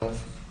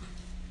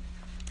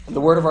The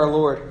word of our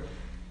Lord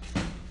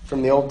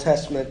from the Old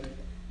Testament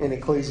in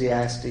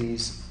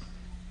Ecclesiastes.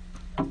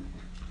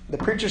 The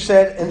preacher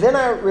said, "And then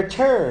I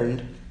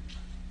returned,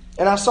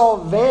 and I saw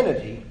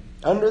vanity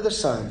under the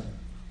sun.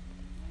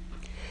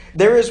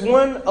 There is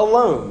one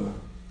alone,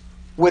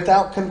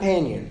 without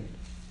companion.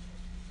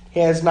 He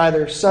has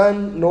neither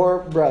son nor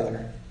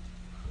brother.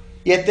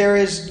 Yet there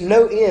is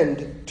no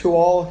end to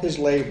all his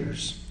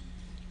labors.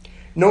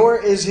 Nor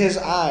is his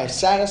eye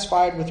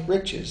satisfied with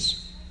riches.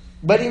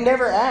 But he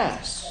never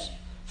asks,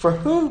 'For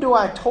whom do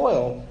I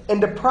toil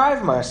and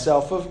deprive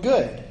myself of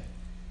good?'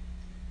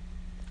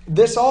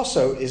 This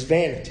also is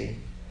vanity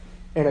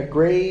and a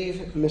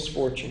grave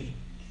misfortune.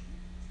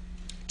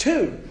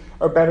 Two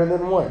are better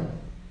than one,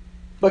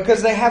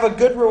 because they have a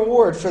good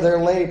reward for their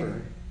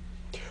labor.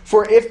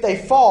 For if they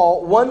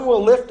fall, one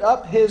will lift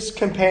up his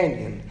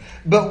companion.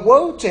 But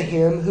woe to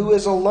him who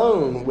is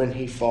alone when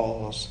he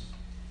falls,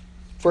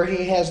 for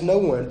he has no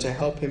one to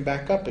help him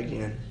back up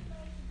again.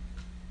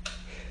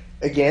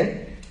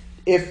 Again,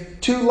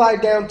 if two lie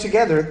down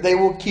together, they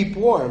will keep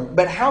warm.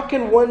 But how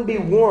can one be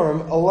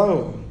warm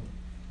alone?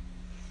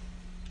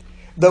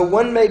 Though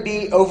one may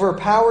be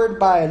overpowered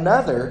by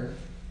another,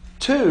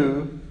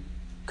 two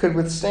could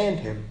withstand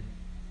him.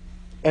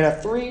 And a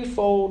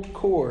threefold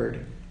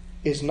cord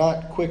is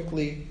not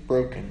quickly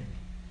broken."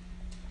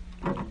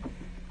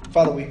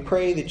 Father, we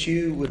pray that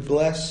you would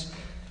bless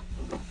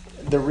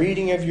the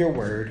reading of your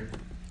word.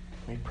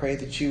 We pray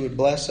that you would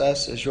bless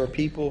us as your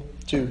people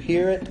to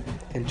hear it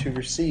and to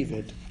receive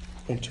it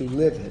and to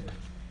live it.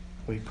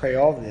 We pray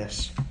all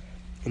this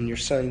in your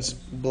Son's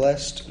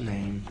blessed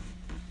name.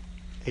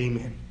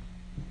 Amen.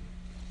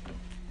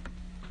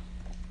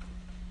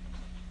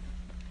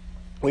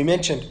 We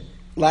mentioned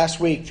last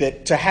week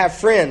that to have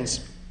friends,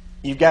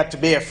 you've got to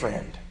be a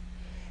friend.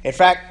 In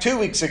fact, 2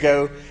 weeks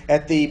ago,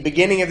 at the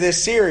beginning of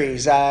this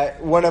series,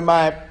 one of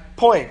my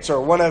points,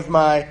 or one of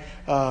my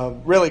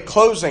really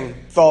closing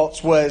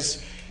thoughts,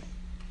 was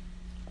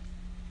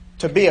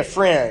to be a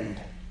friend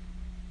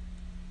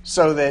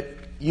so that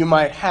you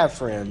might have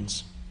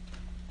friends.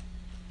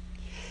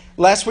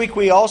 Last week,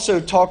 we also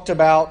talked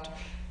about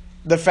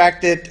the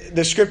fact that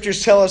the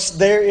Scriptures tell us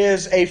there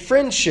is a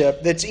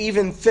friendship that's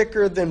even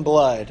thicker than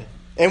blood.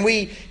 And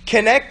we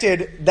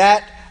connected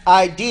that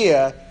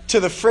idea to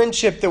the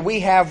friendship that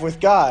we have with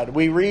God.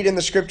 We read in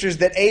the Scriptures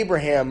that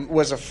Abraham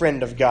was a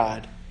friend of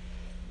God.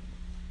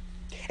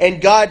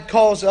 And God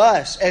calls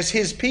us as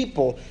His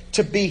people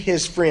to be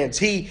His friends.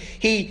 He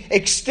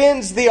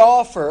extends the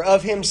offer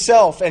of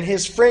Himself and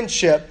His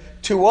friendship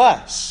to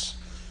us.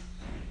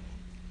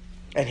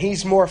 And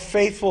He's more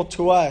faithful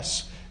to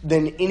us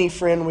than any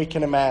friend we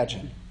can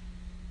imagine.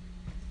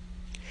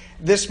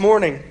 This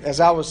morning, as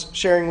I was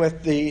sharing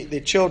with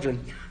the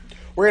children,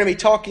 we're going to be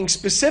talking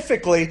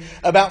specifically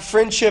about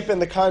friendship in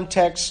the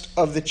context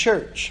of the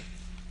church.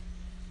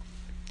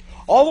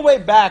 All the way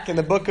back in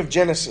the book of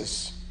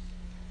Genesis,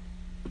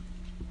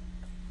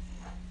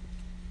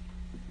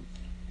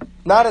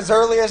 not as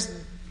early as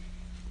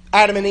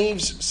Adam and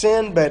Eve's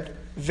sin, but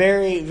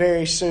very,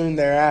 very soon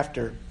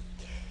thereafter,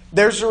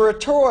 there's a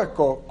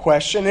rhetorical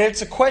question, and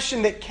it's a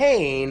question that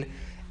Cain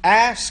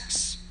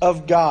asks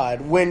of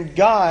God. When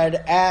God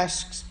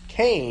asks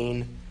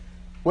Cain,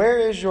 "Where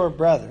is your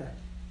brother?"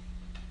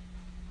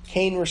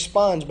 Cain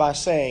responds by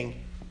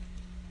saying,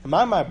 "Am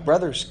I my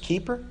brother's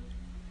keeper?"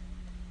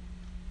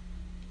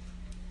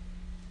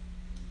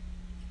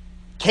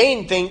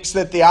 Cain thinks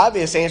that the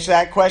obvious answer to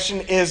that question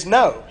is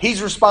no.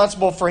 He's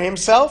responsible for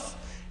himself.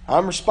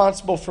 I'm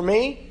responsible for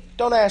me.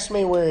 Don't ask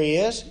me where he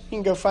is. You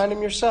can go find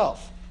him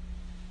yourself.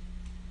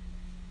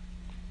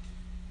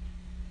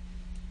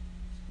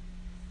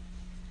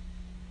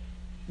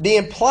 The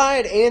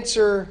implied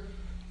answer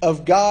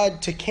of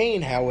God to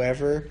Cain,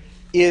 however,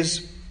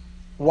 is,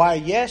 "Why,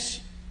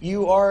 yes,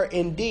 you are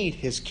indeed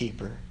his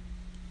keeper."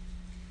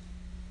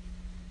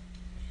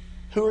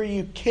 Who are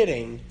you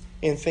kidding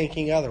in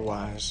thinking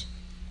otherwise?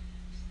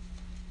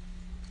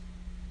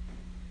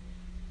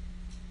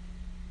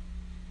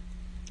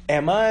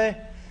 Am I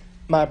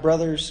my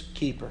brother's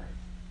keeper?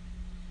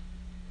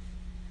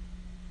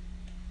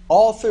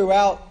 All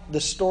throughout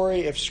the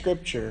story of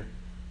Scripture,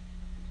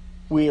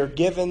 we are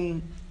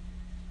given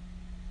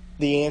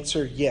the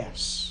answer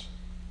yes.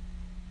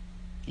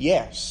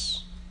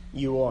 Yes,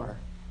 you are.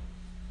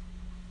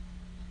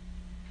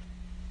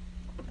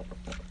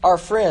 Our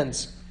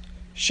friends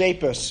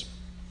shape us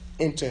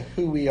into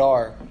who we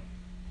are.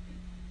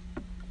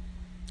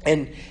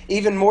 And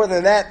even more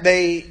than that,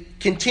 they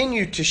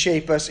continue to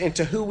shape us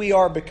into who we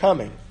are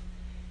becoming.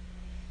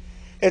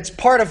 It's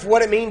part of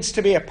what it means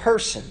to be a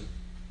person.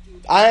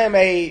 I am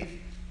a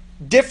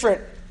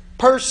different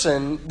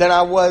person than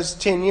I was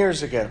 10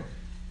 years ago.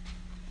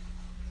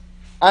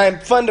 I am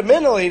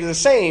fundamentally the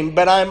same,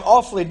 but I'm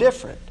awfully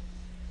different.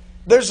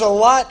 There's a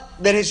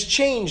lot that has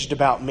changed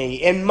about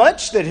me, and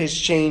much that has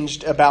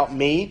changed about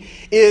me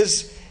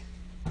is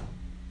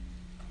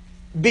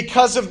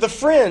because of the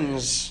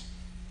friends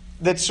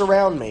that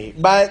surround me,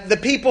 by the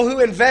people who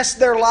invest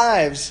their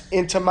lives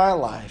into my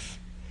life,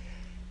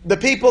 the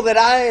people that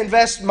I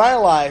invest my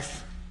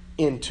life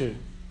into.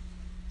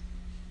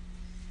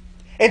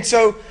 And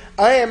so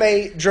I am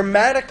a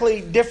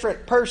dramatically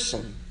different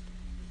person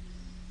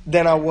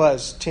than I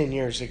was 10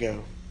 years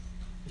ago.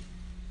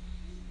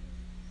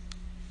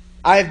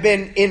 I've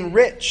been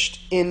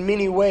enriched in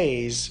many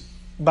ways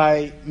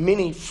by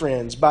many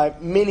friends, by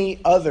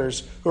many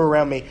others who are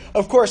around me.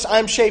 Of course,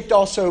 I'm shaped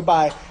also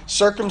by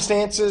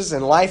circumstances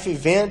and life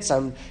events.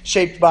 I'm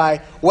shaped by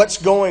what's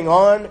going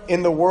on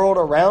in the world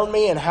around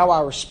me and how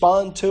I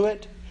respond to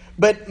it.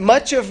 But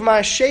much of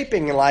my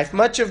shaping in life,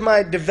 much of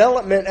my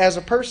development as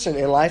a person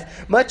in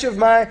life, much of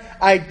my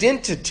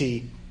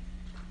identity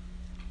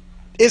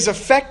is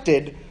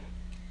affected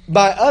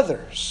by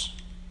others.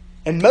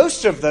 And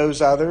most of those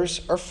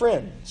others are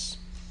friends.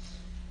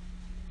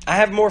 I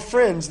have more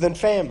friends than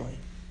family.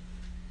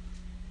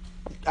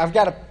 I've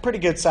got a pretty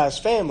good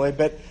sized family,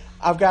 but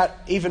I've got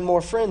even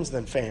more friends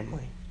than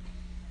family.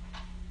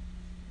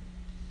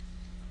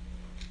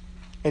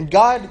 And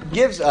God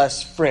gives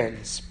us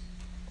friends.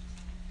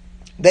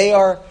 They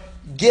are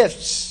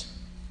gifts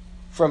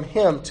from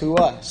Him to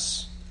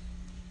us.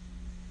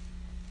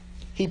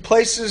 He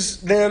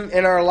places them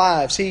in our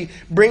lives. He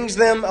brings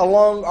them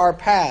along our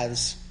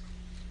paths.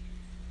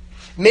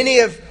 Many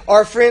of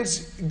our friends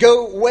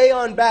go way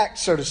on back,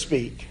 so to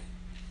speak.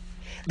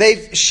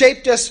 They've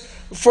shaped us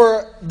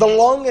for the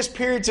longest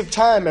periods of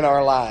time in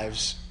our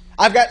lives.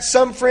 I've got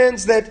some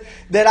friends that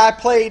I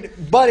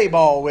played buddy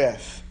ball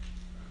with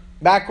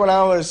back when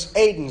I was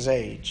Aiden's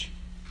age.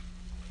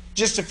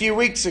 Just a few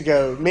weeks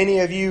ago, many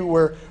of you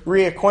were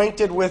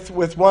reacquainted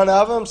with one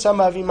of them. Some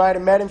of you might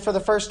have met him for the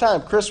first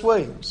time, Chris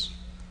Williams.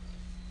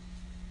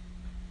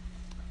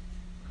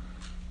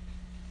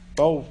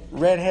 Old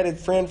red-headed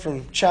friend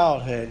from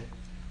childhood.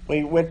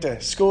 We went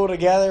to school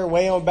together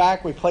way on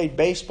back. We played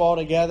baseball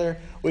together.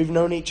 We've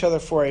known each other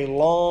for a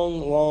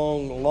long,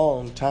 long,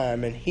 long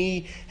time. And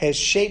he has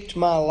shaped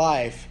my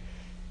life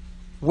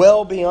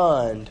well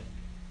beyond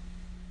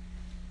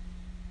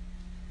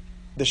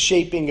the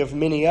shaping of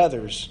many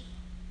others.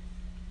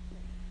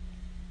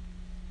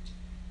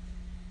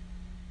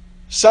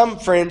 Some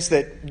friends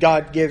that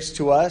God gives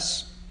to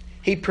us,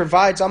 He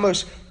provides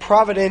almost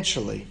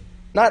providentially.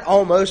 Not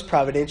almost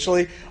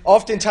providentially,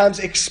 oftentimes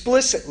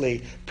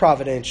explicitly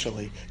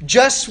providentially.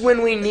 Just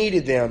when we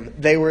needed them,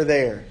 they were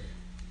there.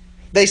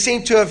 They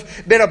seem to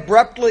have been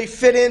abruptly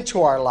fit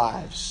into our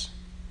lives,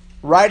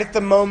 right at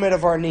the moment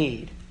of our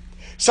need.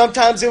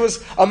 Sometimes it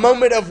was a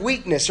moment of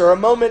weakness or a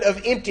moment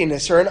of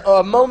emptiness or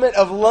a moment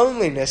of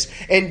loneliness.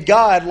 And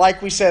God,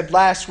 like we said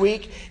last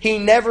week, He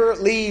never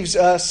leaves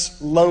us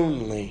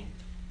lonely.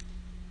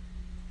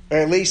 Or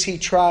at least He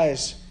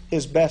tries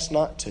His best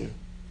not to.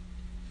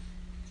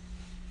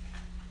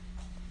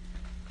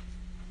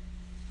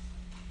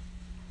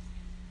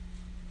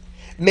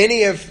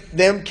 Many of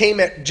them came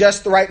at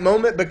just the right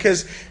moment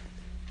because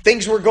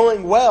things were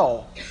going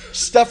well.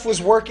 Stuff was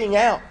working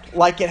out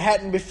like it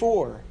hadn't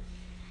before.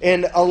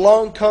 And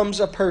along comes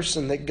a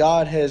person that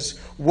God has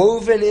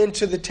woven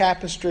into the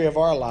tapestry of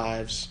our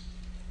lives.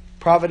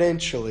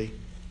 Providentially,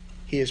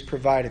 He has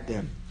provided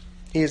them.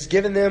 He has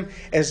given them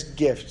as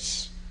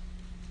gifts.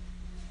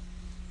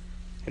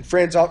 And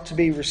friends ought to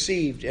be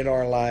received in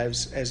our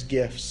lives as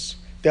gifts.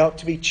 They ought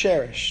to be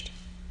cherished.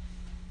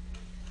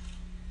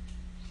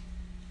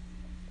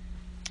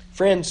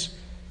 Friends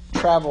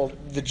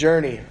traveled the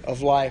journey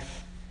of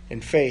life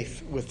and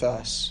faith with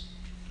us.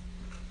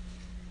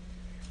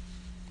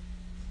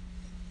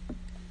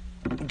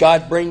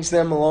 God brings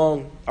them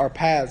along our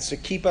paths to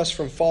keep us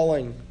from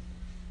falling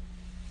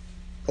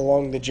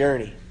along the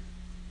journey,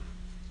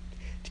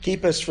 to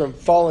keep us from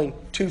falling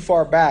too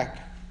far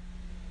back,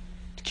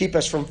 to keep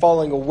us from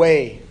falling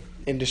away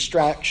in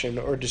distraction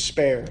or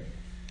despair.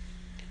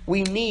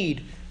 We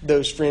need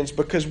those friends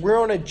because we're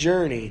on a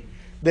journey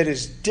that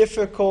is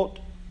difficult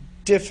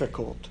to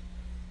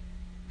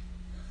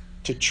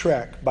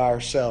trek by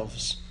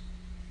ourselves.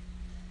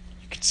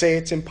 You could say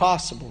it's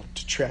impossible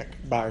to trek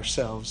by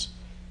ourselves.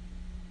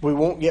 We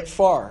won't get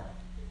far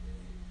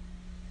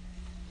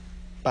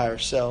by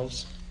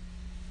ourselves.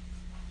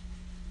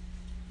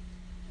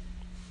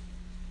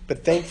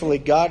 But thankfully,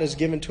 God has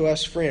given to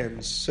us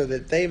friends so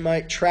that they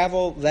might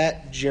travel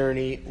that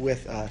journey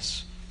with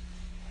us.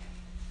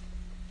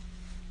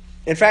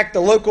 In fact,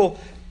 the local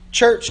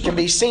church can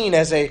be seen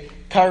as a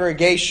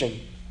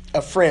congregation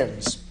of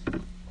friends.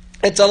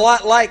 It's a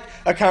lot like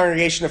a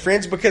congregation of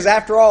friends because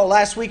after all,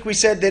 last week we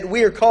said that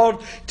we are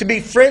called to be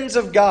friends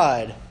of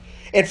God.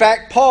 In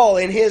fact, Paul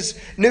in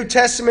his New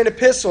Testament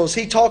epistles,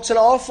 he talks an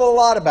awful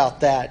lot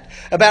about that.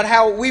 About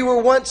how we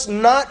were once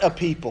not a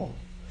people.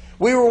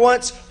 We were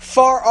once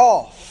far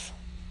off.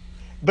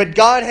 But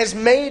God has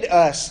made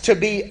us to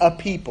be a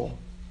people.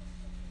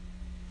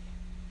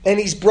 And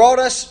He's brought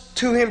us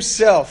to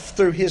Himself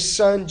through His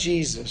Son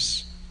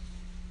Jesus.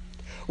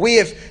 We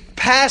have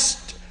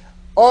passed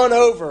on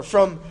over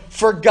from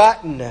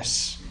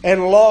forgottenness and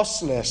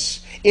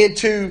lostness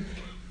into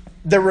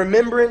the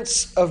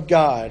remembrance of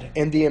God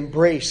and the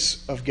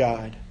embrace of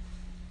God.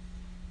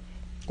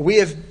 We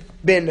have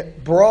been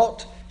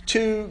brought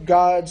to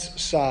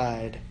God's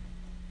side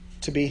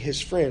to be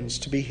His friends,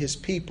 to be His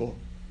people,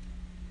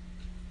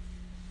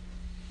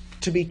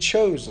 to be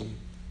chosen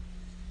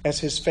as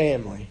His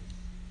family.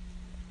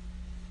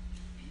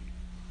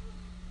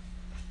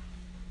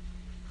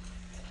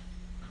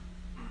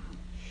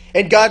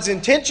 And God's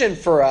intention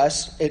for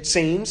us, it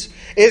seems,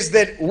 is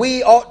that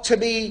we ought to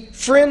be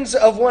friends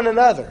of one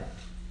another.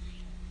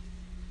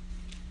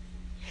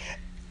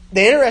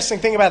 The interesting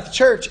thing about the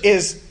church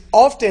is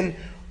often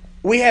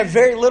we have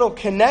very little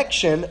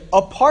connection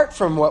apart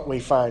from what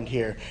we find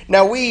here.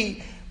 Now,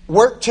 we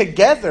work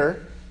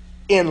together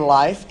in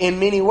life in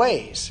many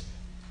ways.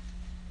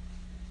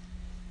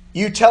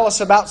 You tell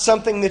us about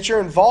something that you're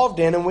involved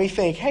in, and we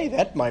think, hey,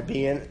 that might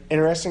be an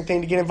interesting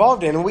thing to get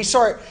involved in. And we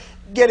start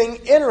getting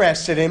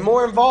interested and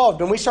more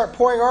involved, and we start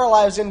pouring our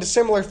lives into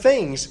similar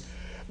things.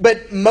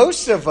 But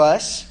most of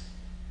us,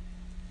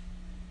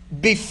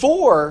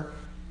 before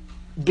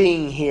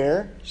being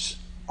here,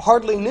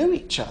 hardly knew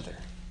each other,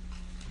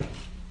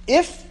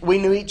 if we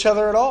knew each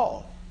other at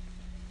all.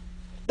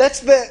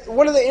 That's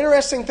one of the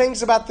interesting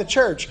things about the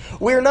church.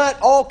 We're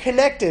not all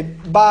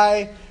connected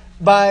by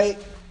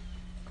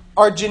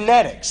our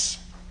genetics.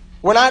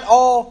 We're not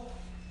all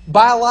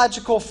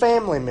biological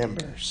family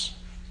members.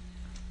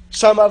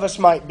 Some of us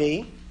might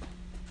be.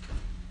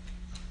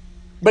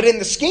 But in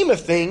the scheme of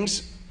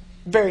things,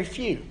 very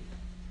few.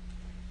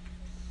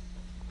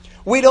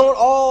 We don't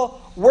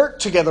all work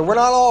together. We're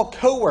not all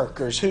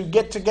co-workers who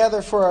get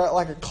together for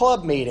a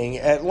club meeting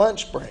at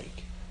lunch break.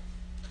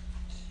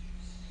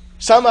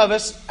 Some of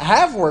us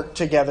have worked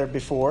together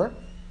before.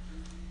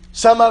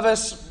 Some of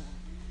us,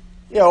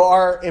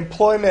 our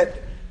employment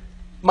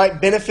might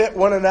benefit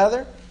one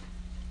another.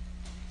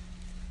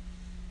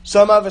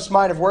 Some of us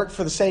might have worked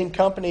for the same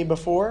company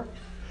before.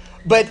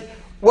 But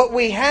what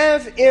we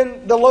have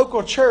in the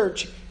local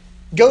church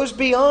goes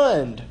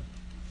beyond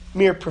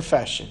mere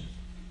profession.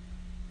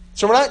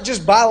 So we're not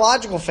just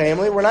biological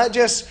family. We're not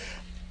just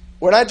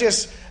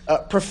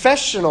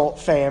professional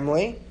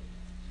family.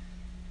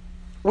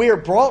 We are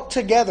brought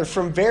together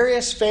from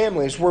various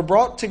families. We're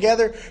brought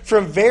together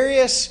from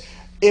various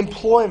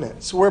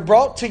employments. We're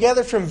brought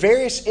together from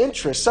various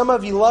interests. Some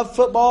of you love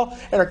football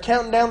and are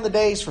counting down the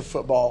days for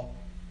football.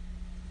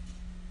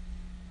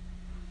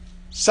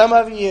 Some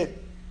of you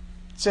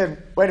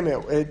said, wait a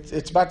minute,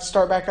 it's about to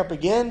start back up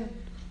again?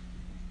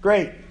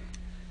 Great.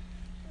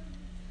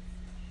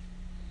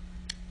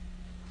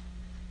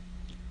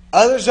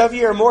 Others of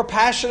you are more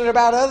passionate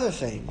about other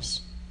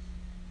things.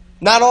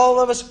 Not all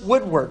of us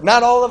woodwork.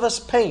 Not all of us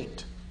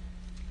paint.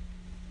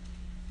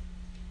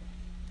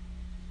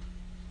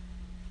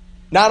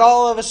 Not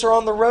all of us are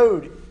on the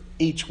road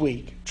each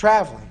week,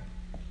 traveling.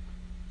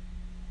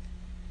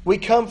 We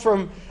come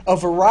from a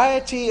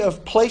variety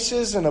of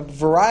places and a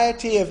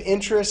variety of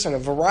interests and a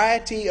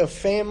variety of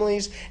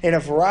families and a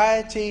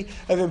variety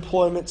of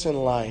employments in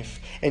life.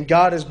 And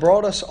God has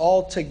brought us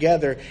all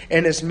together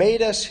and has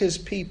made us His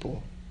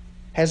people,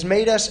 has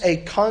made us a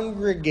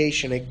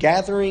congregation, a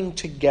gathering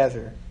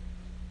together.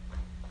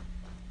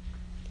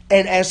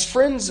 And as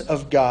friends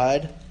of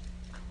God,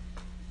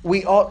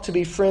 we ought to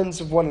be friends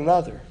of one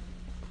another.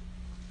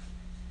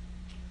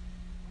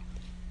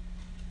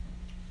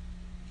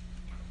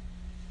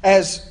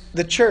 As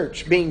the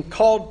church being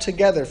called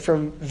together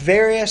from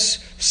various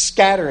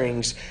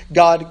scatterings,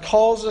 God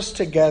calls us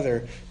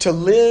together to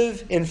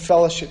live in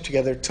fellowship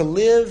together, to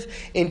live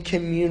in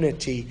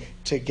community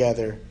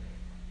together,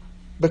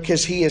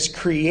 because He has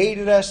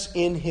created us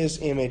in His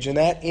image, and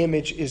that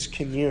image is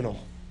communal.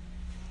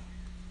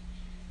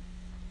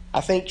 I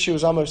think she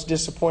was almost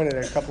disappointed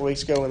a couple of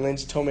weeks ago when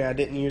Lindsay told me I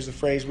didn't use the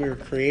phrase we were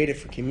created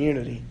for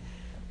community.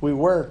 We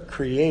were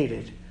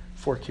created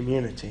for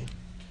community.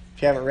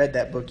 If you haven't read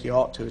that book, you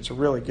ought to. It's a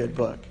really good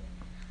book.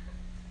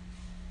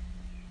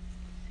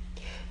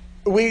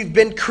 We've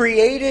been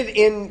created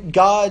in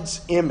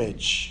God's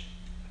image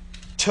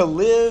to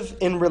live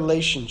in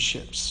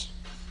relationships.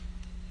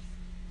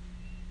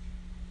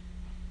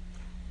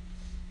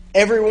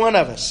 Every one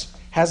of us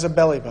has a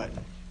belly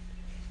button,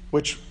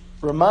 which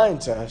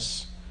reminds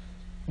us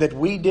that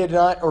we did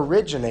not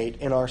originate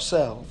in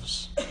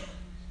ourselves,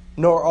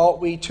 nor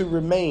ought we to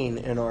remain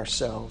in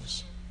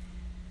ourselves.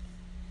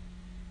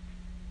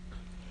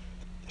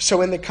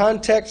 So in the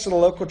context of the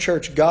local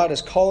church, God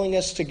is calling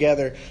us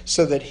together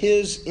so that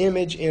His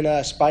image in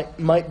us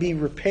might be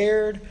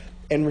repaired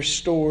and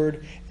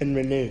restored and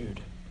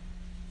renewed.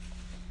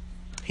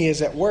 He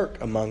is at work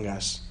among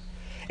us.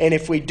 And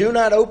if we do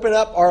not open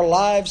up our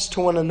lives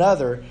to one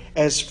another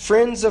as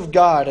friends of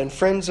God and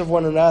friends of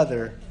one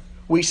another,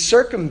 we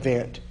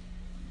circumvent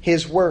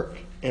His work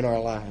in our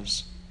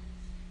lives.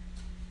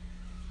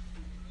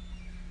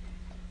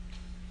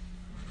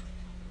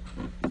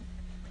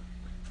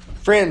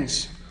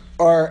 Friends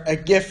are a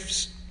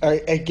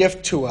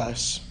gift to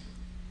us,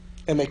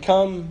 and they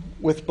come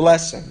with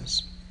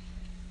blessings.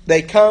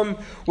 They come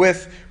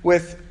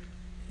with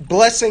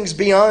blessings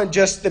beyond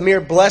just the mere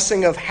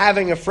blessing of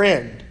having a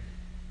friend.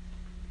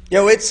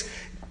 It's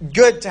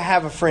good to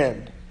have a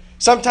friend.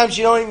 Sometimes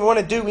you don't even want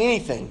to do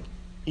anything.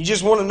 You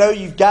just want to know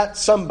you've got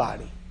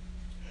somebody.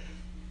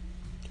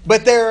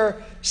 But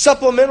there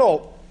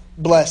supplemental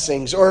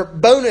blessings or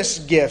bonus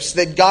gifts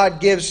that God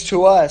gives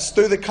to us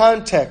through the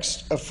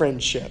context of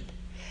friendship.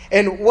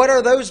 And what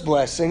are those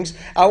blessings?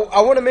 I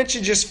want to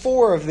mention just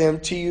 4 of them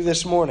to you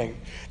this morning.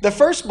 The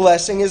first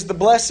blessing is the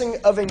blessing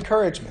of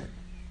encouragement.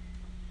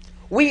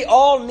 We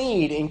all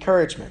need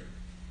encouragement.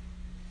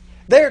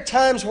 There are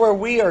times where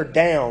we are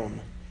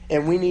down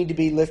and we need to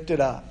be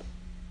lifted up.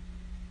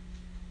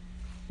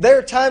 There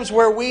are times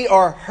where we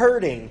are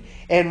hurting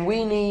and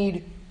we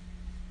need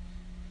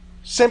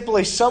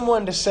simply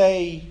someone to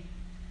say,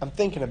 I'm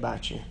thinking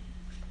about you.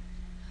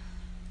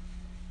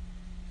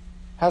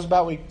 How's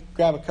about we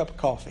grab a cup of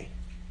coffee?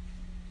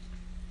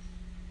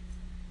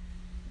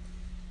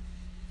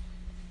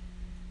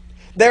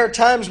 There are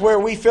times where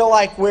we feel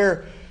like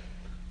we're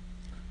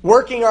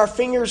working our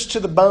fingers to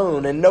the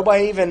bone and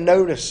nobody even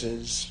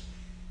notices.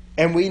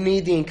 And we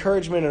need the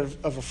encouragement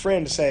of a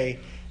friend to say,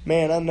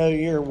 man, I know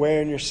you're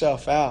wearing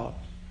yourself out.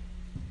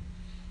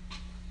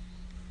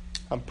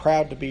 I'm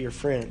proud to be your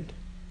friend.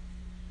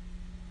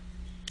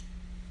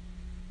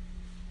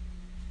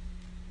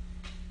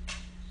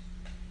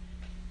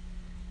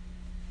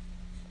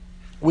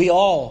 We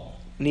all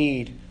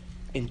need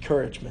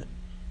encouragement.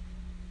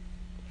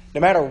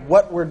 No matter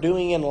what we're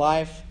doing in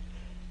life,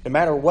 no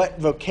matter what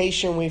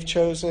vocation we've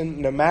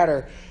chosen, no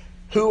matter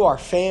who our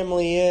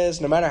family is,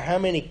 no matter how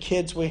many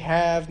kids we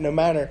have, no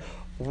matter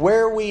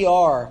where we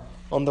are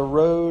on the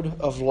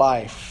road of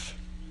life,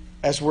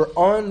 as we're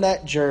on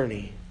that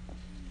journey,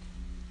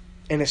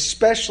 and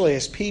especially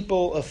as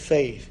people of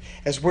faith,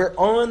 as we're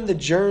on the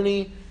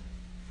journey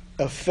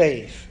of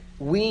faith,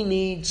 we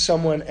need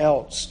someone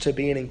else to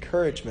be an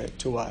encouragement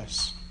to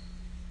us.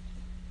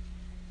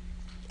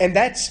 And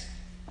that's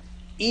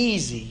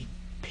easy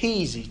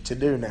peasy to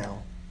do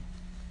now.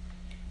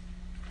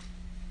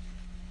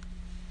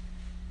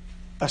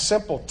 A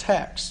simple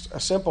text, a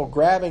simple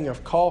grabbing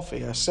of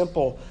coffee, a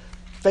simple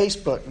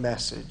Facebook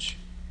message,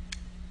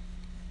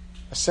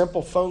 a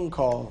simple phone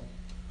call,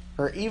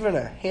 or even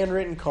a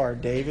handwritten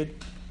card, David,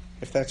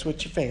 if that's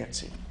what you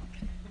fancy.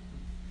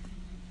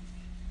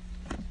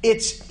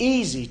 It's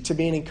easy to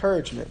be an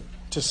encouragement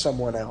to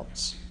someone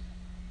else.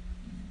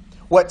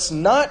 What's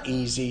not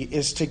easy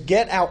is to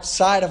get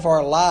outside of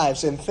our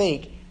lives and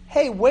think,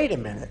 hey, wait a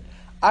minute,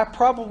 I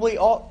probably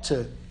ought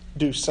to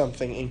do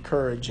something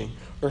encouraging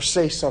or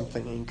say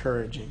something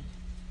encouraging.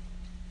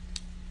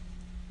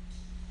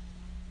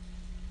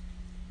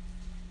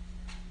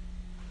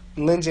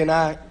 Lindsay and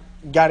I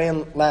got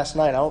in last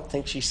night. I don't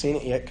think she's seen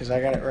it yet because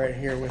I got it right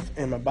here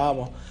in my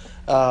Bible.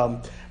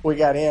 We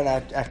got in.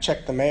 I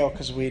checked the mail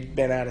because we'd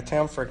been out of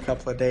town for a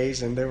couple of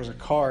days, and there was a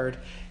card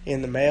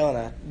in the mail, and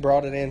I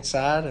brought it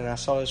inside, and I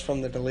saw it was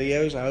from the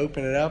DeLeos. I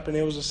opened it up, and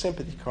it was a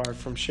sympathy card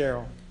from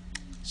Cheryl.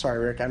 Sorry,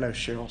 Rick, I know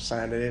Cheryl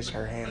signed it. It's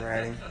her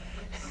handwriting.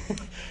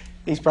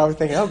 He's probably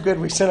thinking, oh, good,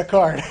 we sent a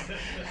card.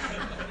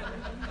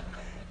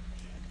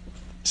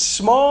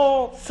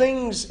 Small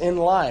things in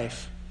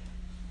life,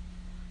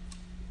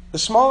 the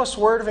smallest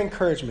word of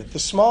encouragement, the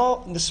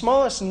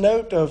smallest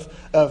note of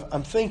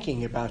I'm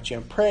thinking about you,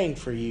 I'm praying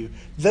for you,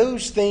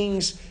 those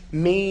things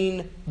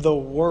mean the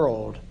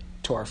world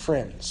to our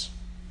friends.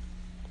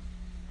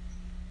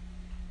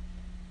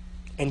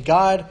 And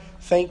God,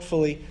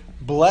 thankfully,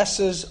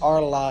 blesses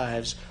our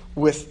lives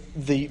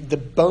with the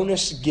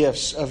bonus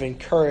gifts of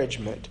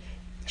encouragement,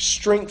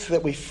 strength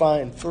that we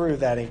find through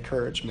that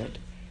encouragement,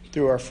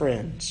 through our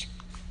friends.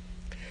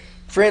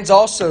 Friends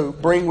also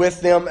bring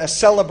with them a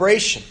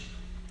celebration.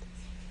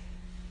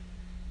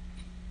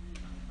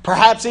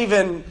 Perhaps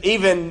even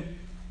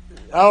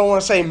I don't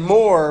want to say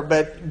more,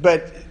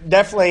 but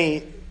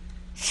definitely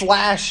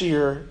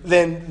flashier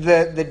than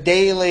the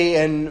daily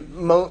and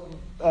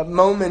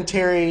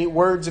momentary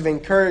words of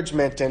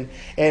encouragement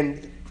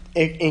and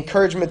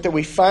encouragement that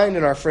we find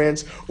in our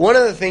friends. One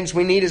of the things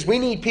we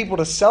need people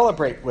to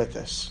celebrate with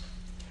us.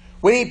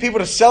 We need people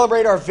to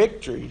celebrate our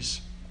victories.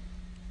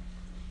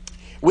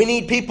 We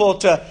need people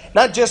to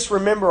not just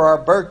remember our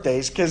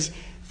birthdays, because,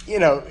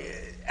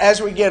 as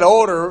we get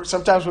older,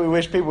 sometimes we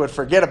wish people would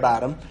forget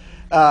about them.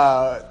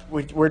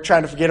 We're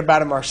trying to forget about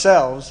them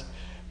ourselves.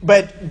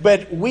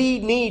 But we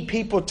need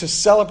people to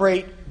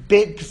celebrate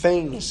big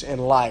things in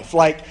life,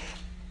 like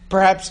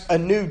perhaps a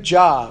new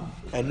job,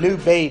 a new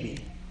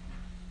baby,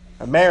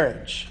 a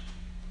marriage,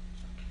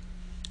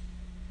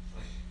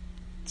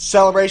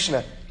 celebration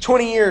of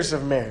 20 years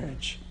of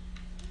marriage,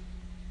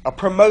 a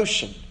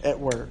promotion at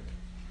work,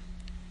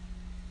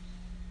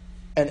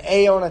 an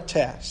A on a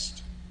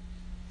test.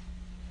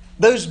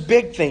 Those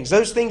big things,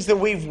 those things that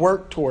we've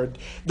worked toward,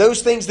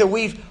 those things that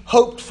we've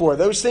hoped for,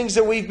 those things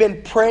that we've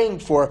been praying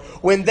for,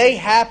 when they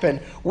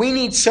happen, we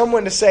need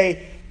someone to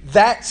say,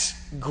 that's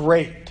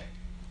great.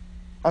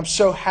 I'm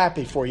so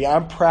happy for you.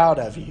 I'm proud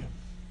of you.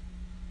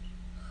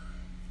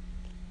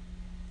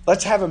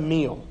 Let's have a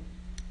meal.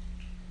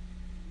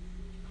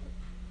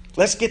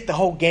 Let's get the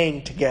whole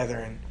gang together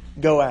and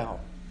go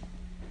out.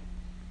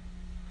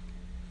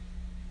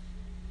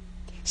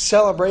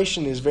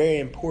 Celebration is very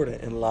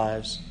important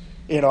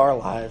in our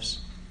lives.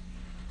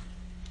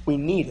 We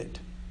need it.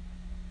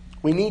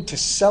 We need to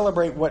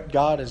celebrate what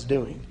God is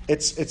doing.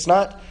 It's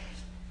not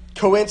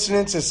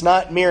coincidence, it's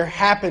not mere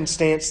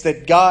happenstance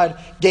that God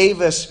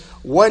gave us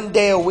one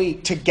day a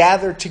week to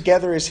gather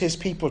together as His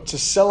people, to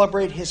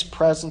celebrate His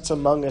presence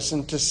among us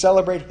and to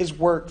celebrate His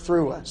work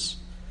through us.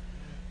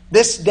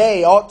 This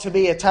day ought to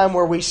be a time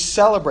where we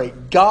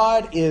celebrate.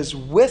 God is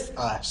with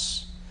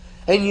us.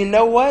 And you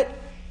know what?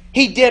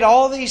 He did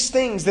all these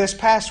things this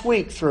past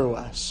week through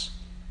us.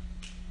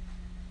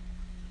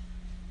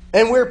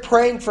 And we're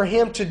praying for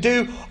Him to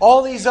do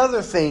all these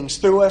other things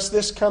through us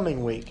this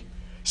coming week.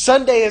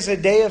 Sunday is a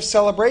day of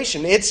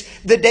celebration. It's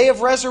the day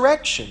of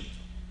resurrection.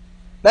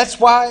 That's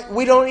why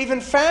we don't even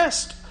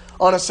fast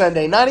on a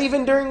Sunday, not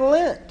even during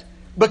Lent,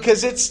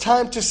 because it's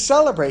time to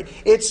celebrate.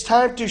 It's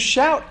time to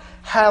shout,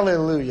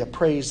 hallelujah,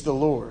 praise the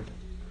Lord.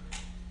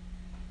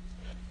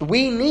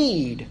 We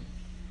need,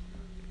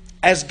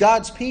 as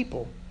God's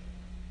people,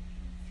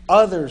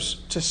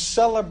 others to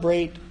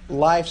celebrate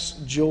life's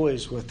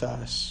joys with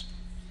us,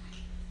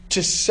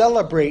 to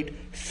celebrate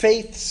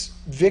faith's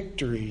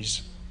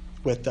victories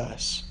with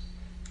us.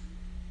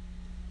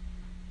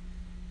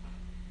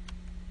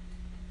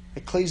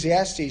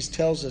 Ecclesiastes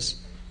tells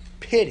us,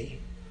 pity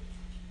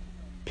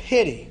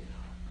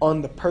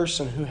on the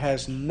person who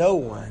has no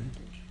one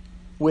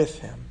with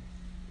him.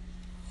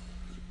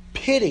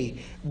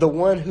 Pity the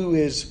one who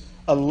is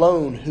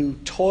alone, who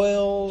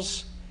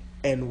toils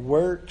and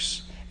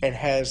works and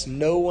has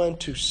no one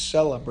to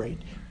celebrate,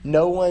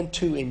 no one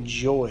to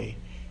enjoy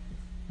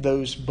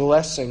those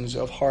blessings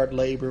of hard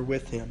labor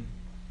with him.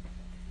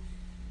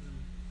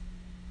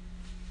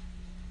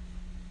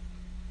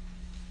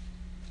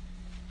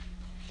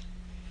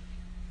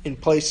 In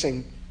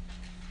placing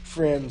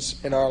friends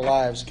in our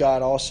lives,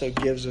 God also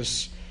gives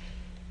us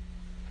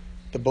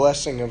the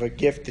blessing of a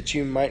gift that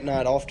you might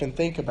not often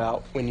think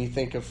about when you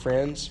think of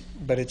friends,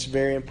 but it's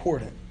very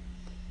important.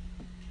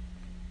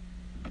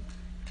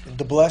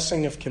 The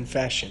blessing of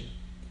confession.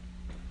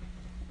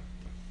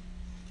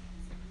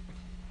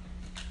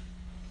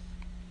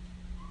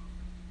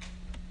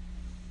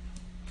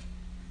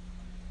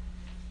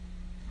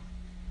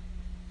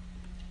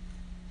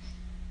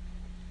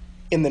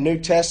 In the New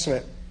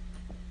Testament,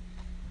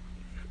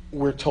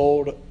 we're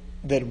told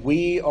that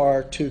we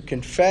are to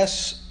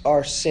confess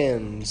our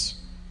sins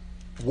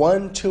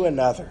one to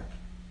another,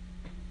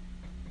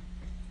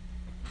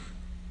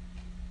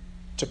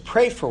 to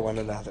pray for one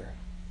another,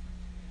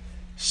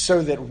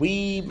 so that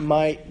we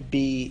might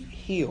be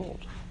healed.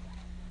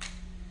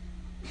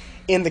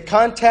 In the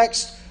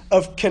context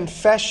of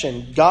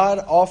confession, God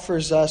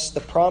offers us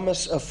the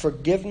promise of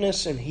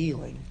forgiveness and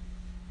healing.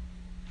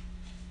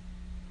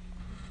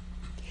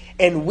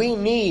 And we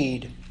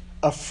need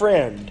a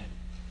friend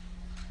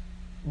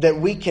that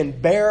we can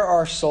bare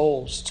our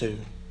souls to.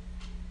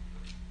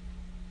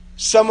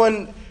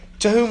 Someone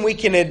to whom we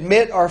can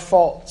admit our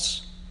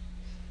faults.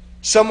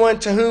 Someone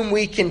to whom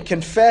we can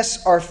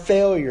confess our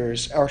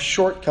failures, our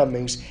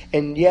shortcomings,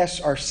 and yes,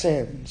 our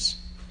sins.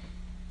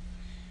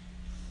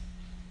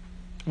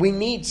 We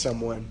need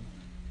someone.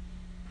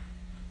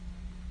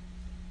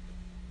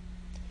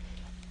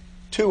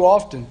 Too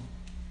often,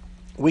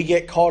 we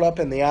get caught up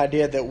in the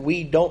idea that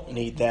we don't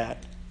need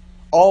that.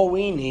 All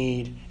we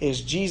need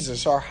is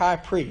Jesus, our high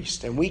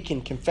priest, and we can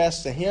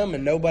confess to Him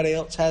and nobody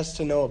else has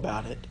to know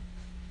about it.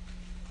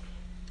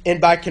 And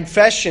by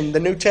confession, the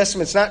New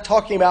Testament's not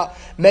talking about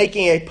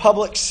making a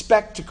public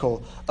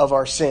spectacle of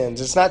our sins.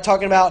 It's not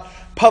talking about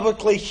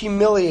publicly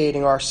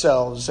humiliating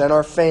ourselves and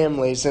our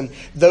families and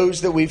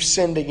those that we've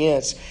sinned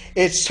against.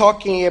 It's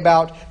talking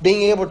about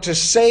being able to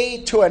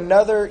say to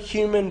another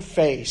human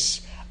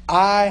face,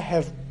 I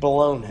have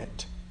blown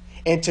it.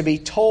 And to be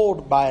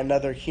told by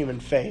another human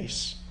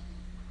face,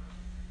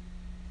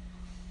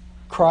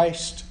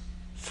 Christ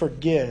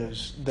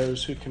forgives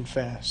those who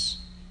confess.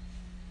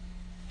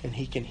 And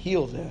He can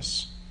heal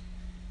this.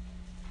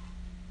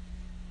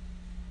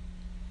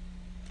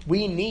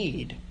 We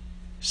need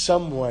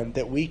someone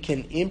that we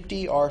can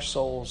empty our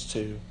souls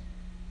to.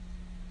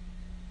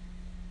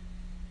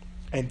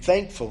 And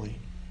thankfully,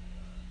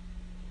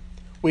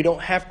 we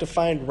don't have to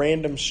find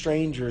random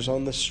strangers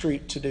on the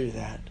street to do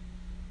that.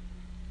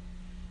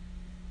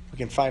 We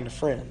can find a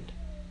friend.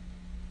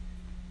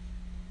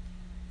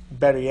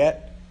 Better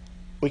yet,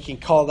 we can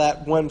call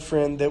that one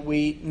friend that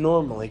we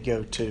normally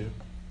go to.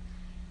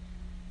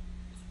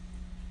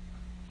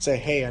 Say,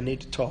 hey, I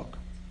need to talk.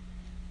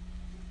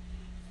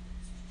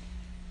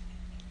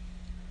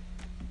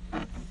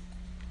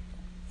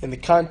 In the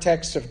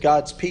context of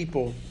God's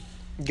people,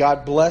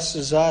 God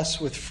blesses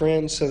us with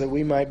friends so that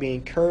we might be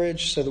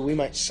encouraged, so that we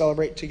might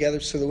celebrate together,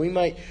 so that we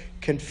might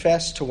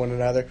confess to one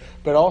another,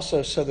 but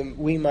also so that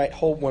we might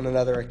hold one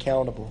another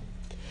accountable.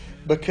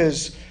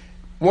 Because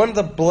one of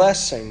the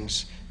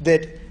blessings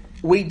that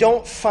we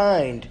don't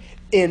find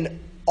in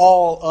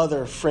all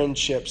other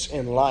friendships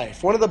in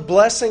life, one of the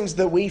blessings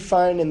that we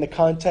find in the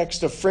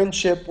context of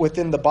friendship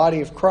within the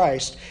body of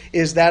Christ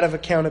is that of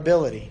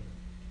accountability.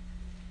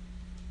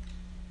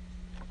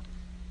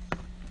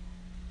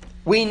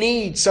 We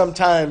need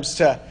sometimes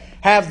to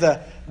have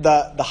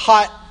the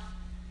hot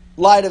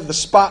light of the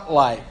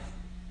spotlight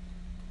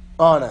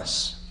on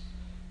us.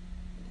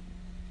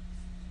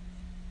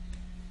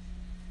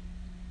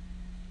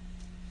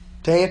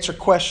 To answer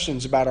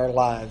questions about our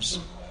lives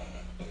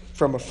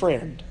from a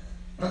friend.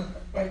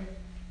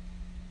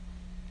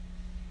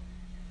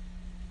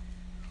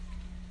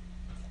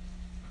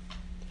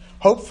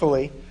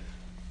 Hopefully,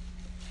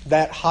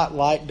 that hot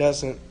light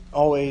doesn't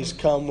always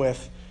come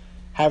with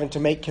having to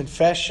make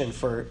confession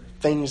for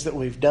things that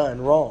we've done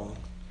wrong.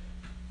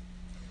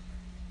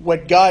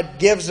 What God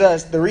gives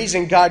us, the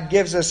reason God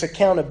gives us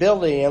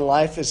accountability in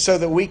life is so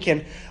that we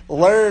can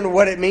learn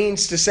what it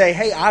means to say,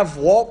 hey, I've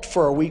walked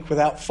for a week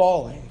without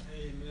falling.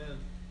 Amen.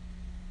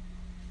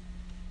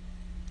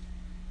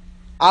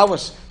 I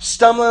was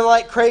stumbling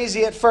like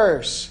crazy at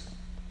first,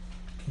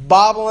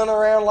 bobbling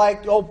around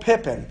like old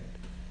Pippin,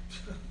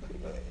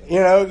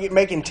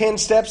 making 10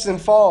 steps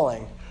and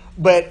falling.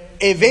 But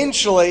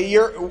eventually,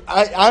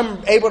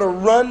 I'm able to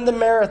run the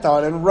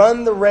marathon and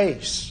run the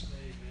race.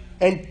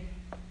 Amen. And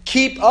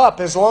keep up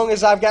as long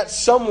as I've got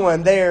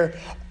someone there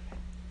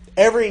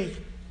every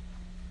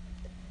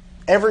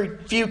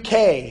few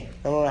K,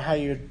 I don't know how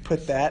you would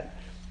put that,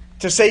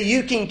 to say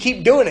you can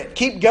keep doing it,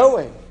 keep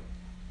going.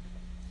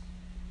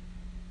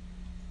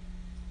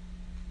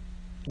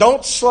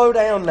 Don't slow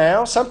down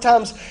now.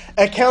 Sometimes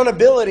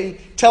accountability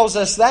tells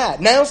us that.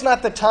 Now's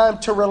not the time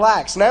to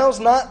relax. Now's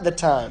not the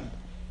time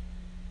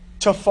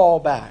to fall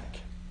back.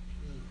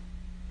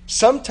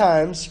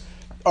 Sometimes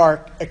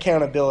our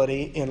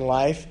accountability in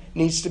life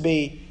needs to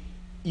be,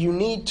 you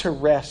need to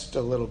rest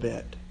a little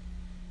bit.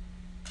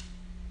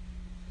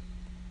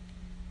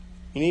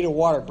 You need a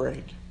water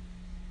break.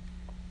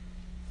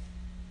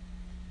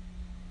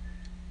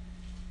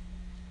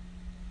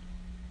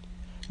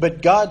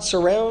 But God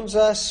surrounds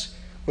us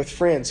with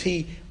friends.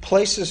 He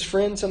places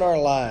friends in our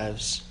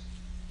lives.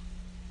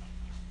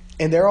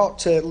 And there ought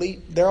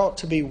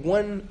to be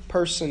one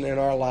person in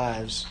our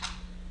lives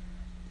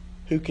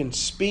who can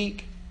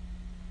speak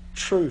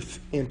truth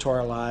into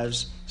our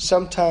lives,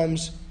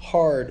 sometimes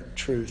hard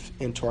truth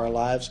into our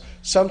lives,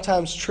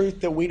 sometimes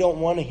truth that we don't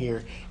want to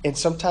hear, and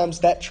sometimes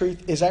that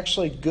truth is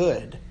actually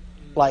good.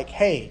 Like,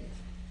 hey,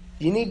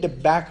 you need to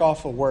back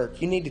off of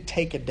work. You need to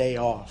take a day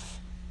off.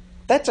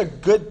 That's a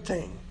good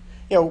thing.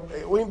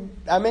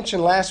 I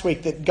mentioned last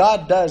week that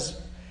God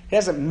He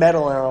doesn't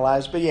meddle in our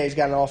lives, but yeah, He's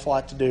got an awful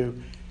lot to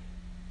do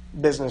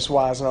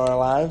business-wise in our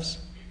lives.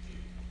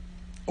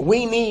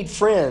 We need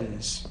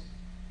friends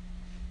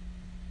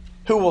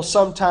who will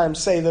sometimes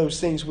say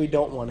those things we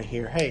don't want to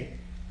hear. Hey,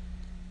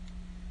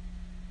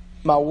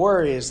 my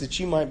worry is that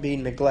you might be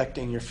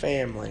neglecting your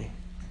family.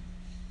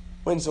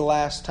 When's the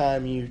last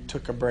time you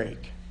took a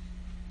break?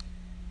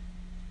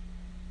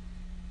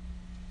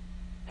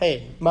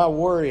 Hey, my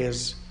worry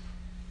is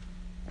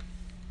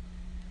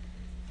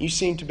you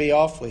seem to be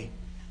awfully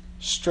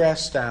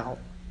stressed out.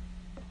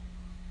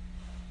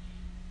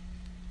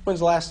 When's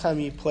the last time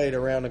you played a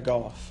round of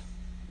golf?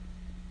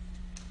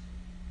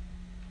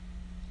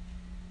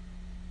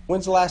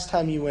 When's the last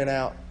time you went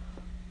out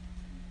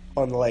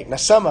on the lake? Now,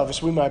 some of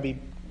us, we might be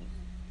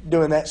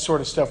doing that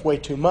sort of stuff way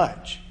too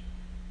much.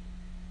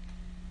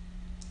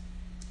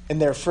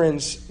 And there are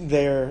friends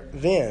there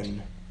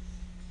then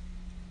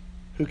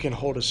who can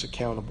hold us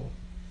accountable.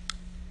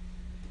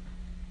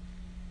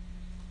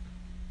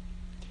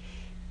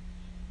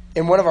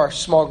 In one of our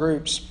small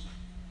groups,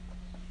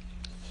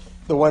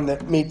 the one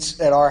that meets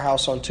at our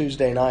house on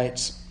Tuesday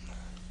nights,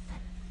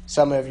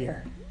 some of you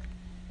are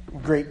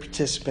great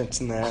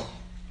participants in that.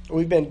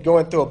 We've been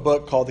going through a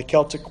book called The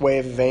Celtic Way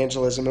of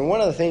Evangelism, and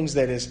one of the things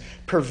that is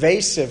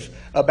pervasive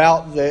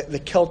about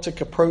the Celtic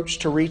approach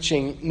to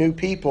reaching new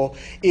people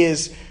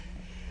is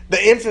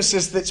the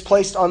emphasis that's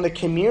placed on the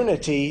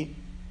community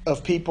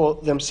of people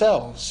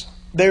themselves.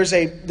 There's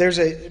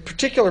a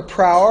particular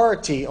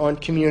priority on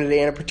community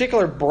and a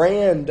particular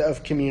brand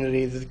of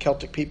community that the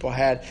Celtic people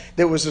had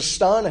that was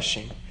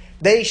astonishing.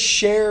 They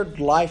shared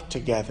life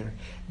together.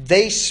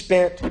 They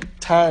spent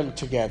time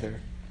together.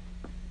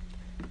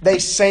 They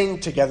sang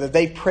together.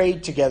 They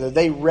prayed together.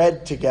 They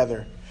read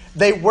together.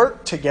 They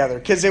worked together,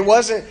 because it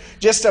wasn't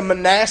just a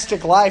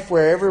monastic life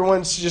where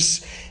everyone's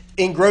just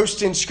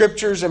engrossed in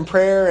scriptures and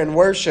prayer and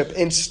worship.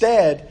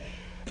 Instead,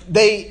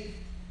 they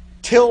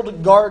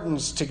tilled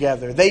gardens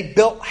together. They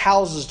built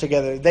houses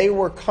together. They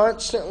were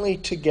constantly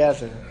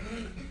together.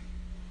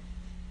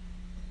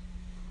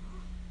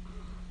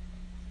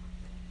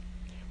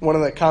 One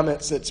of the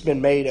comments that's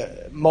been made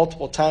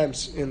multiple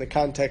times in the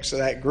context of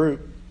that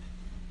group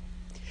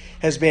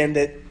has been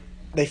that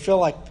they feel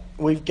like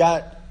we've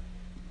got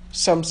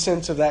some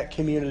sense of that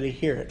community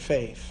here at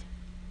Faith.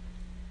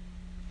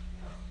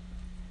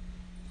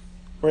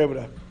 We're able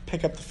to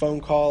pick up the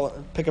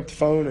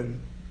phone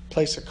and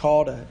place a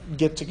call to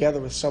get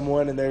together with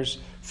someone, and there's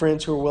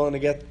friends who are willing to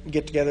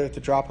get together at the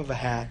drop of a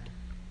hat.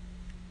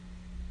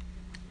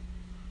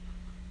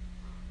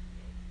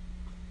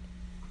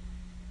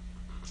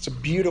 It's a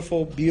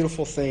beautiful,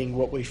 beautiful thing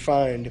what we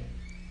find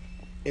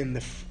in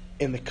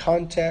the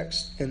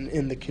context and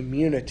in the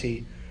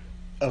community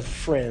of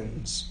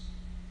friends,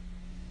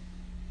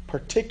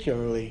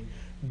 particularly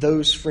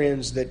those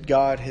friends that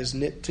God has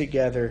knit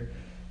together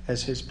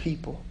as His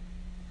people.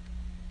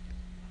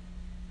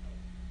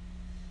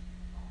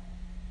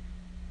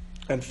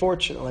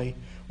 Unfortunately,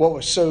 what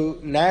was so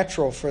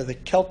natural for the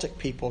Celtic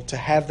people to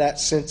have that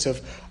sense of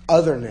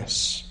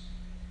otherness,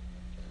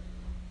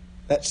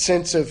 that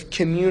sense of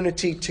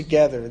community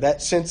together,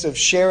 that sense of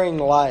sharing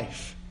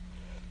life,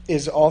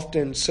 is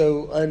often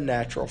so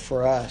unnatural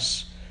for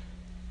us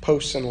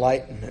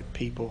post-Enlightenment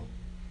people.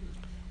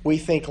 We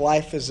think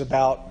life is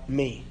about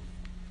me.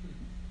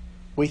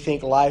 We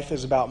think life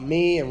is about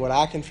me and what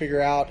I can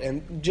figure out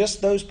and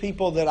just those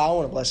people that I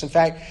want to bless. In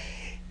fact,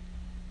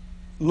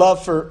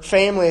 love for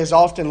family is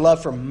often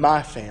love for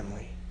my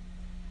family.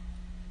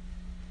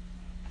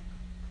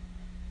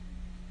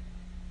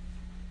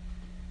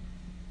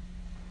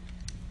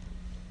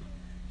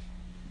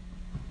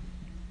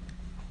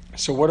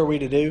 So what are we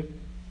to do?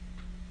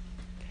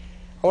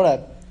 I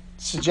want to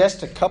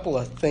suggest a couple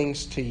of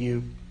things to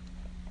you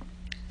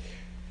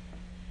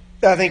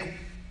that I think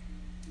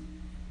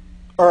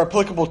are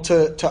applicable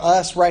to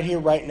us right here,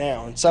 right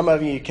now. And some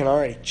of you can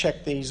already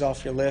check these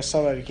off your list.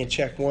 Some of you can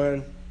check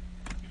one.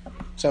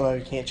 Some of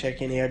you can't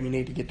check any of them. You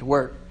need to get to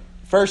work.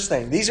 First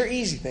thing, these are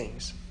easy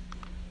things.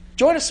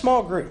 Join a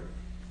small group.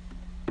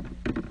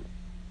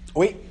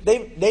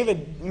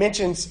 David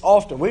mentions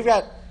often, we've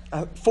got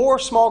 4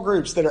 small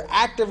groups that are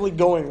actively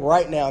going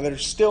right now, that are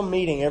still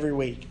meeting every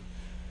week.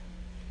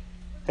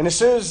 And as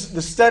soon as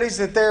the studies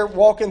that they're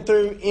walking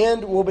through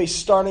end, we'll be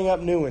starting up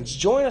new ones.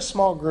 Join a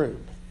small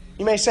group.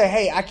 You may say,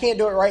 hey, I can't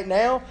do it right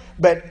now,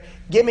 but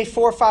give me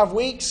 4 or 5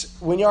 weeks.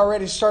 When you're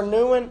ready to start a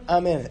new one,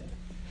 I'm in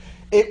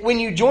it. When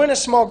you join a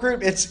small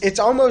group, it's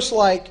almost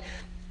like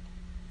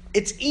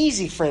it's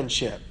easy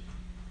friendship.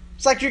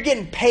 It's like you're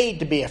getting paid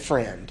to be a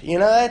friend. You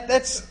know,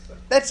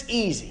 that's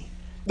easy.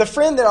 The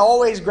friend that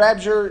always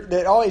grabs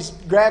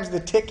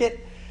the ticket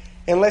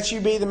and lets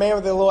you be the man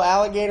with the little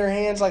alligator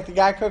hands like the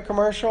Geico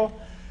commercial.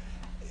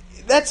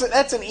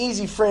 That's an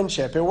easy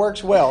friendship. It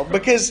works well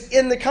because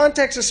in the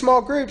context of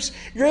small groups,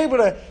 you're able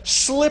to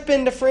slip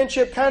into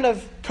friendship kind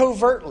of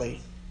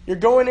covertly. You're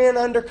going in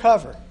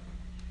undercover.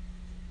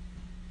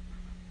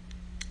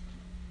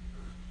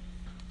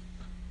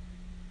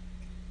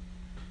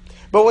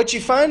 But what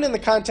you find in the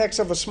context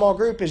of a small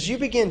group is you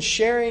begin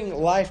sharing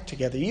life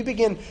together. You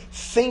begin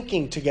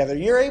thinking together.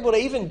 You're able to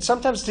even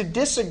sometimes to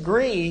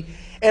disagree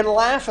and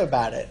laugh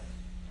about it.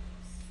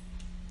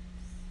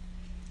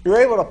 You're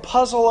able to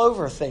puzzle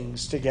over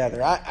things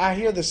together. I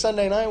hear the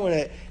Sunday night when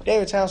at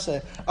David's house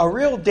a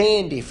real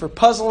dandy for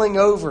puzzling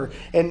over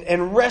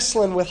and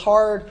wrestling with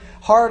hard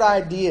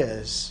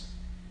ideas.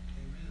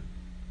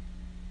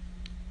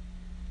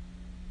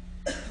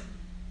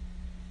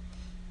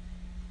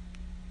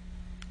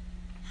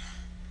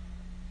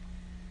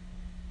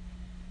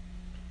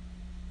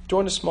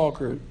 Join a small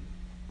group.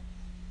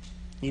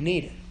 You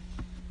need it.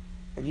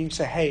 And you can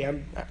say, hey,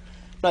 I'm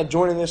not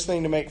joining this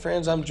thing to make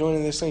friends. I'm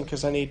joining this thing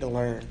because I need to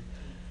learn.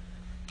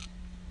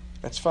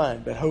 That's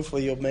fine, but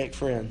hopefully you'll make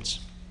friends.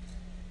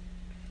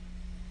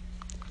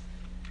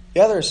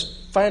 The other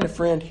is find a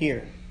friend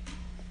here.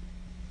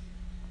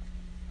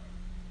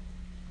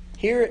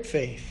 Here at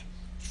Faith,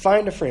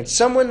 find a friend.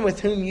 Someone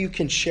with whom you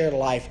can share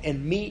life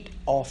and meet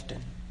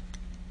often.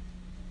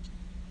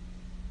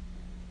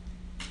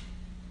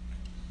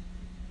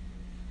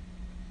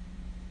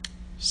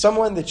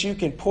 Someone that you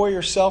can pour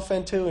yourself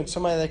into and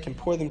somebody that can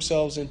pour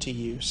themselves into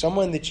you.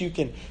 Someone that you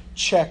can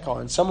check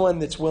on. Someone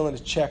that's willing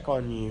to check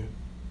on you.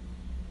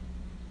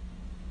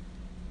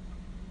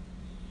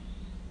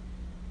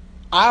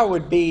 I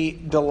would be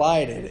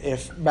delighted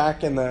if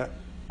back in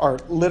our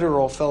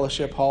literal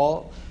fellowship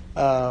hall,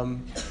 back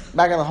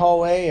in the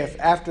hallway, if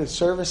after the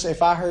service,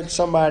 if I heard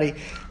somebody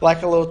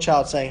like a little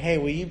child saying, hey,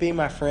 will you be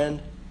my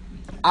friend?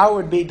 I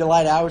would be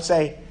delighted. I would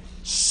say,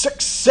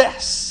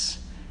 success.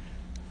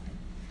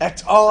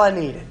 That's all I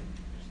needed.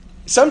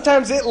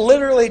 Sometimes it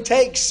literally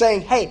takes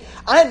saying, hey,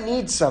 I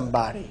need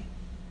somebody.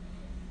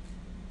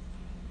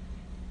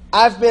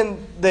 I've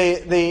been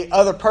the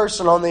other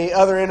person on the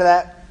other end of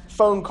that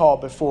phone call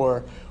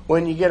before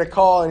when you get a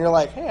call and you're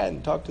like, hey, I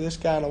hadn't talked to this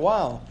guy in a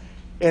while.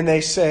 And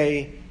they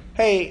say,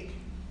 hey,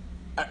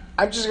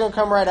 I'm just going to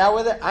come right out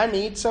with it. I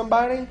need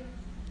somebody.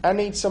 I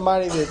need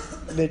somebody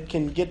that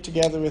can get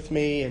together with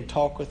me and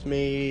talk with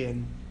me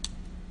and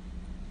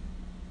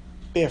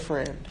be a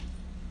friend.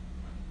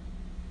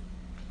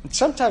 And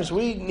sometimes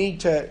we need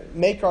to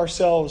make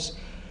ourselves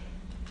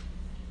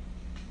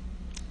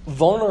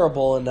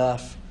vulnerable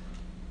enough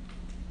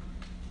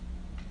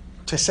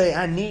to say,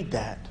 I need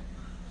that.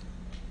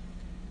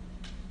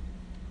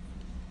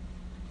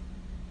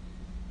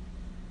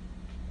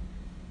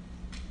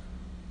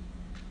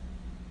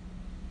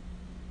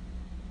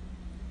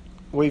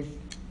 We've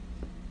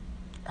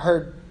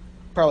heard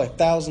probably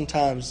 1,000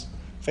 times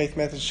Faith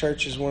Methodist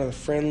Church is one of the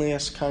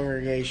friendliest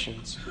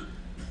congregations,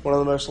 one of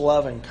the most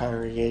loving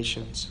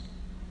congregations.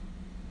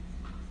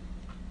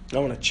 I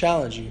want to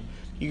challenge you.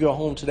 You go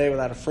home today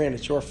without a friend,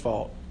 it's your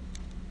fault.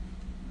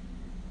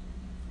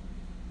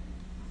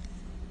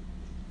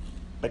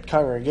 But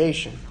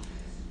congregation,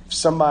 If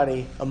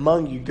somebody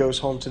among you goes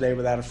home today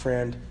without a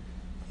friend,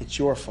 it's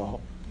your fault.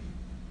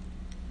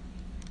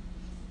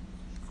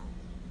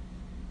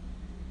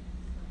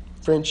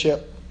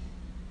 Friendship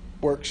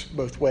works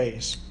both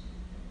ways.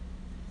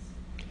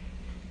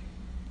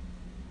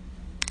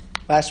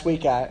 Last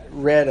week I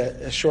read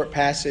a short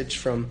passage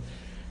from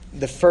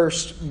the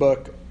first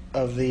book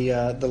of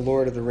the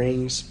Lord of the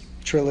Rings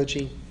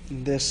trilogy.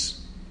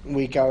 This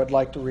week I would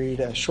like to read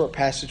a short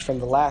passage from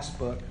the last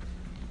book.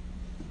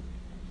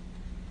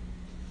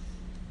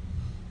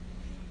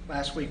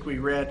 Last week we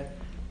read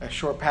a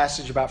short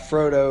passage about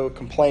Frodo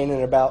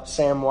complaining about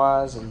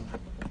Samwise and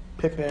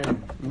Pippin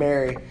and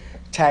Merry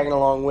tagging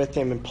along with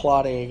him and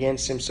plotting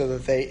against him so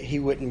that he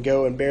wouldn't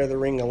go and bear the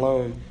ring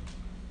alone.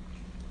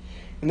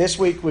 And this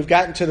week we've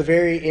gotten to the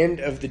very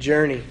end of the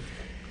journey.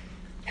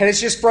 And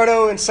it's just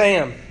Frodo and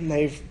Sam. And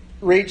they've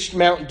reached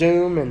Mount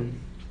Doom and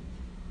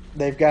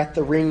they've got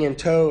the ring in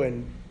tow.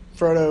 And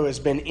Frodo has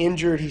been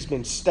injured. He's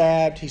been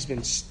stabbed. He's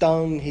been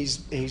stung.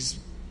 He's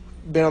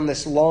been on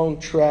this long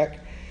trek.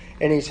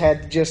 And he's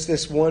had just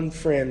this one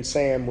friend,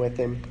 Sam, with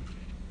him.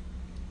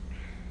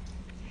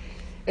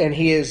 And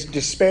he is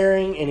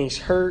despairing and he's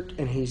hurt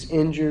and he's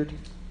injured.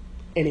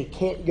 And he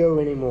can't go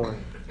anymore.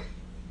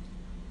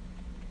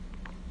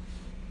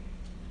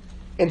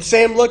 And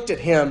Sam looked at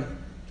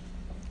him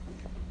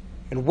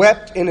and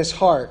wept in his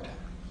heart.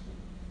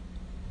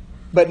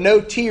 But no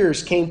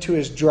tears came to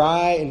his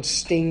dry and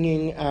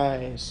stinging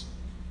eyes.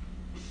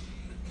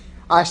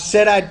 I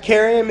said I'd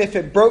carry him if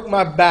it broke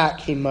my back,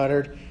 he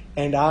muttered,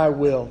 and I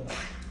will.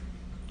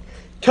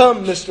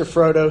 Come, Mr.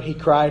 Frodo, he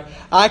cried.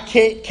 I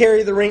can't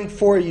carry the ring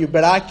for you,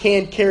 but I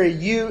can carry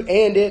you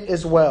and it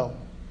as well.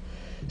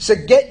 So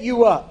get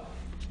you up.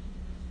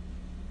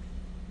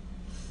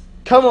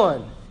 Come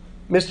on,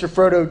 Mr.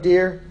 Frodo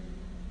dear.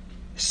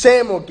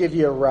 Sam will give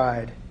you a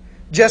ride.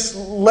 Just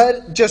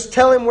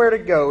tell him where to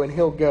go and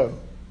he'll go.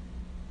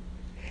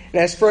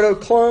 And as Frodo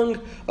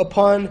clung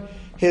upon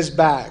his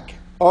back,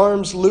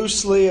 arms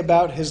loosely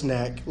about his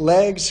neck,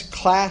 legs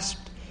clasped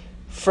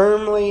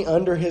firmly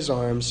under his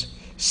arms,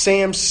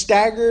 Sam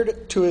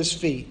staggered to his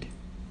feet.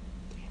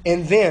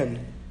 And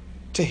then,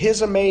 to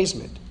his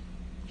amazement,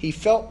 he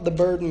felt the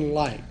burden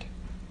light.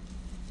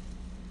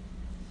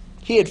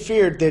 He had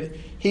feared that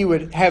he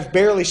would have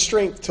barely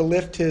strength to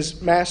lift his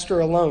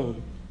master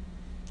alone.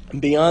 And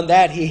beyond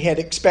that, he had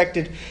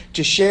expected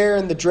to share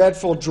in the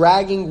dreadful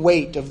dragging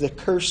weight of the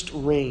cursed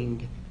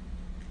ring.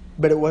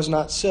 But it was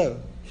not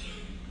so.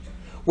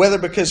 Whether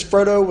because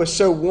Frodo was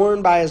so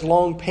worn by his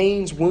long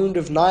pains, wound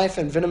of knife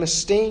and venomous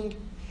sting,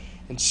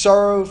 and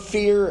sorrow,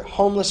 fear,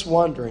 homeless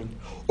wandering,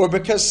 or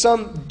because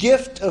some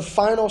gift of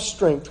final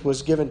strength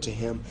was given to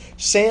him,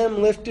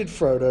 Sam lifted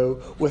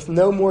Frodo with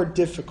no more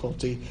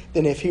difficulty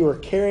than if he were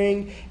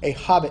carrying a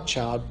hobbit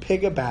child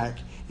pig-a-back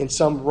in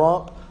some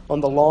romp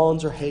on the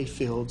lawns or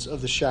hayfields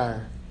of the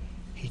Shire.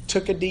 He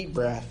took a deep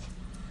breath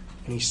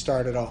and he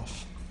started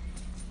off.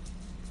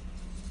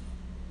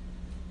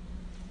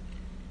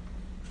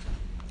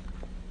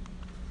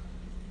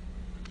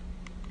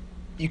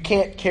 You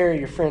can't carry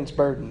your friend's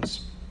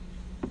burdens,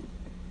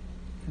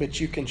 but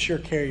you can sure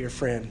carry your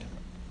friend.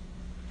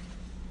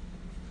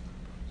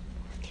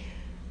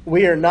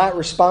 We are not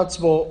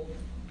responsible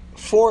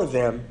for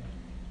them,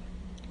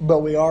 but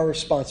we are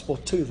responsible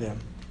to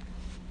them.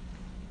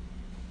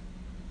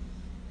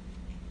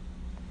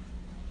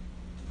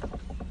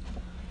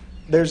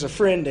 There's a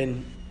friend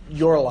in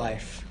your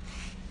life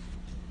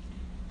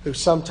who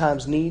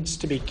sometimes needs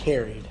to be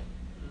carried,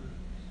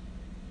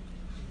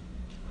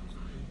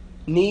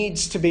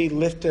 needs to be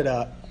lifted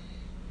up,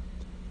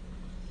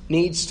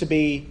 needs to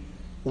be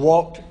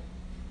walked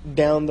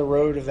down the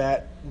road of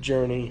that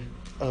journey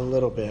a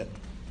little bit.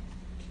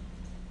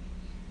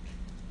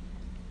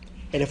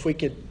 And if we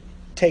could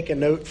take a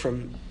note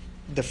from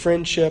the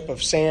friendship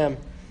of Sam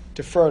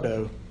to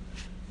Frodo,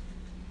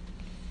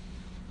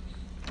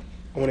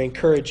 I want to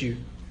encourage you,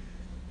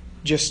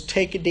 just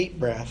take a deep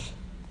breath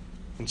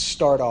and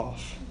start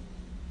off.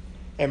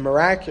 And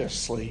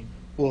miraculously,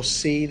 we'll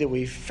see that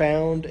we've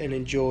found and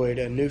enjoyed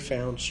a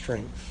newfound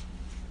strength.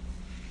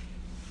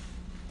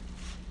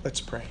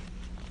 Let's pray.